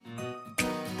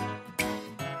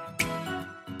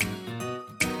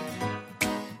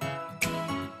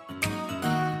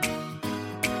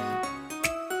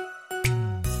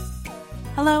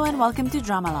Hello and welcome to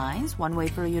Drama Lines, one way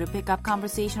for you to pick up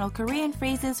conversational Korean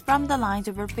phrases from the lines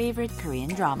of your favorite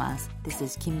Korean dramas. This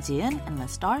is Kim Ji-eun, and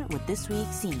let's start with this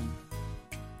week's scene.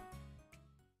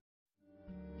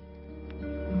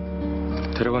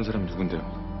 데려간 사람 누군데요?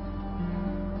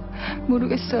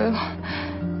 모르겠어요.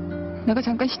 내가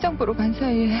잠깐 시장 보러 간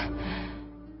사이에.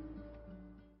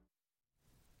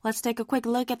 Let's take a quick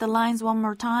look at the lines one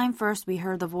more time. First, we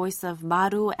heard the voice of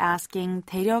Maru asking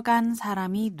데려간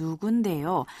사람이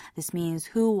누군데요? This means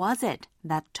who was it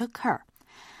that took her?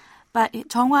 But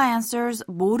정화 answers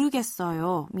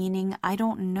모르겠어요, meaning I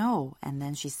don't know. And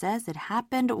then she says it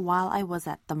happened while I was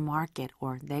at the market,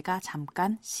 or 내가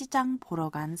잠깐 시장 보러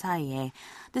간 사이에.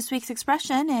 This week's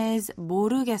expression is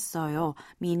모르겠어요,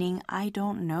 meaning I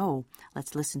don't know.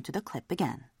 Let's listen to the clip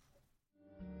again.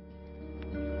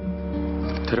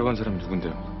 데려간 사람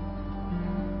누군데요?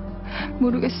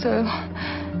 모르겠어요.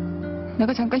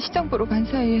 내가 잠깐 시장 보러 간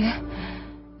사이에.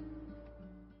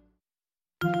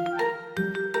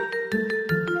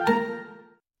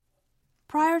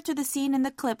 Prior to the scene in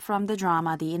the clip from the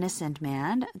drama The Innocent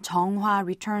Man, Jeonghwa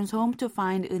returns home to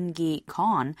find Eun-gi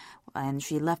gone, and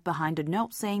she left behind a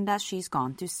note saying that she's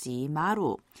gone to see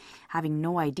Maru. Having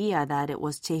no idea that it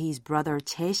was Jaehee's brother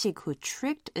Jae-sik who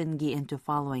tricked Eun-gi into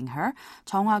following her,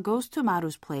 Jeonghwa goes to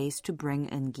Maru's place to bring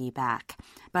Eun-gi back.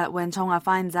 But when Jeonghwa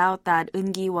finds out that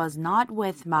Eun-gi was not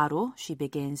with Maru, she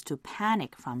begins to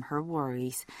panic from her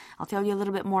worries. I'll tell you a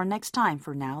little bit more next time.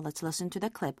 For now, let's listen to the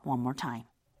clip one more time.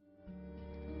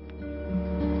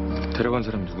 데려간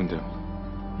사람 누군데요?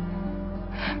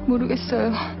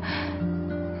 모르겠어요.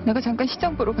 내가 잠깐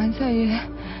시장 보러 간 사이에.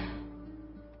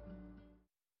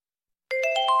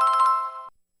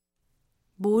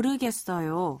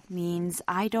 모르겠어요 means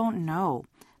I don't know.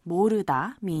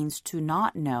 모르다 means to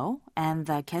not know, and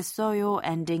the 겠어요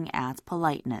ending adds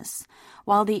politeness.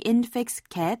 While the infix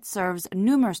get serves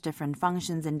numerous different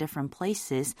functions in different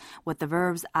places, with the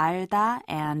verbs 알다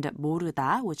and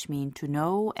모르다, which mean to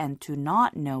know and to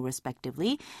not know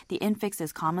respectively, the infix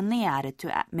is commonly added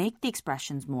to make the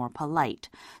expressions more polite.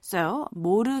 So,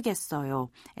 모르겠어요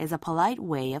is a polite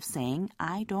way of saying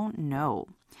I don't know.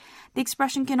 The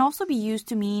expression can also be used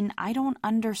to mean I don't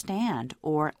understand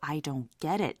or I don't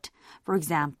get it. For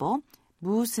example,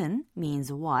 무슨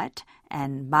means what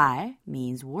and 말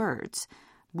means words.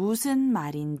 무슨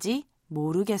말인지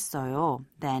모르겠어요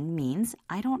then means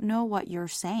I don't know what you're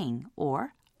saying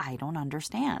or I don't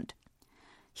understand.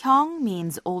 형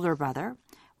means older brother,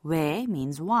 왜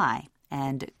means why,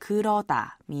 and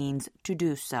그러다 means to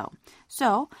do so.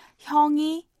 So,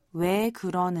 형이 왜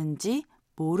그러는지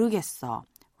모르겠어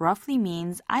roughly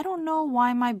means I don't know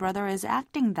why my brother is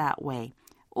acting that way,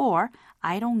 or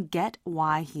I don't get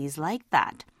why he's like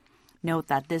that. Note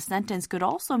that this sentence could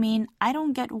also mean I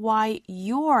don't get why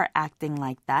you're acting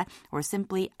like that, or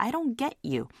simply I don't get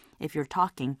you if you're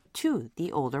talking to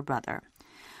the older brother.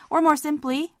 Or more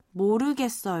simply,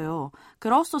 모르겠어요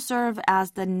could also serve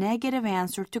as the negative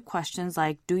answer to questions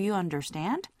like do you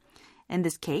understand? In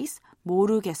this case,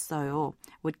 모르겠어요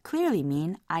would clearly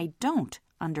mean I don't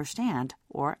understand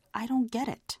or I don't get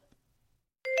it.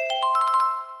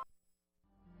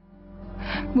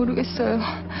 모르겠어요.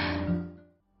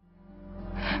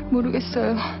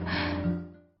 모르겠어요.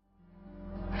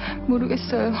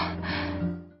 모르겠어요.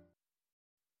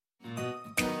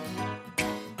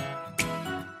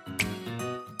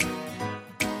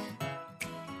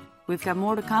 We've got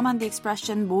more to come on the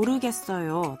expression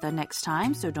모르겠어요 the next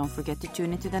time, so don't forget to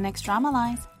tune into the next Drama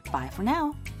Lines. Bye for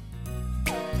now.